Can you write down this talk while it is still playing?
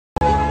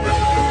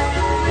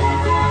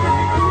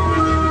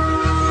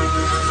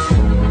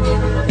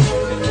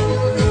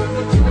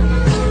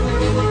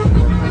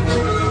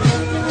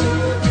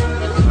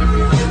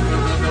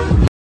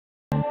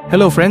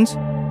Hello friends,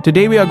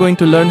 today we are going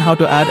to learn how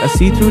to add a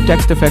see-through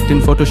text effect in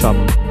Photoshop.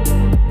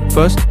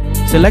 First,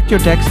 select your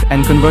text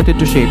and convert it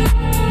to shape.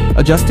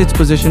 Adjust its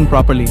position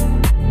properly.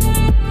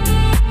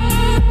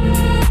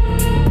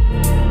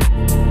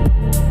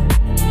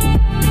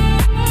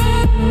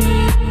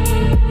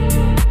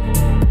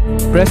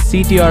 Press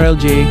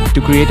Ctrl-J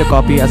to create a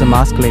copy as a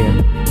mask layer.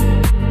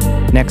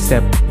 Next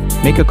step,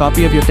 make a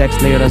copy of your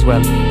text layer as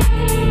well.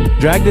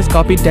 Drag this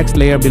copied text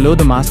layer below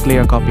the mask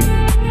layer copy.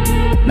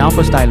 Now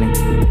for styling.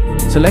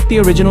 Select the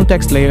original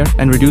text layer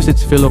and reduce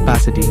its fill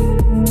opacity.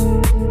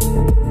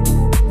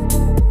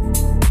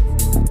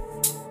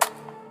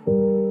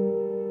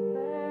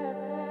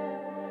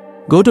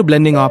 Go to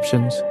blending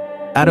options,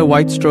 add a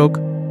white stroke,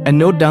 and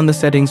note down the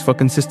settings for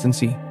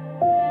consistency.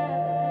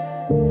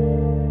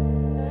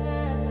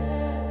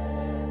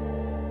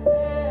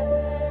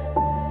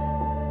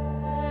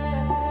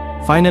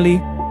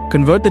 Finally,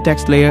 convert the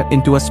text layer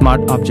into a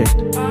smart object.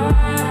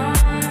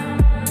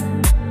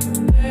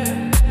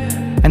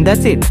 And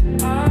that's it.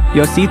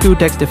 Your see-through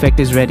text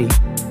effect is ready.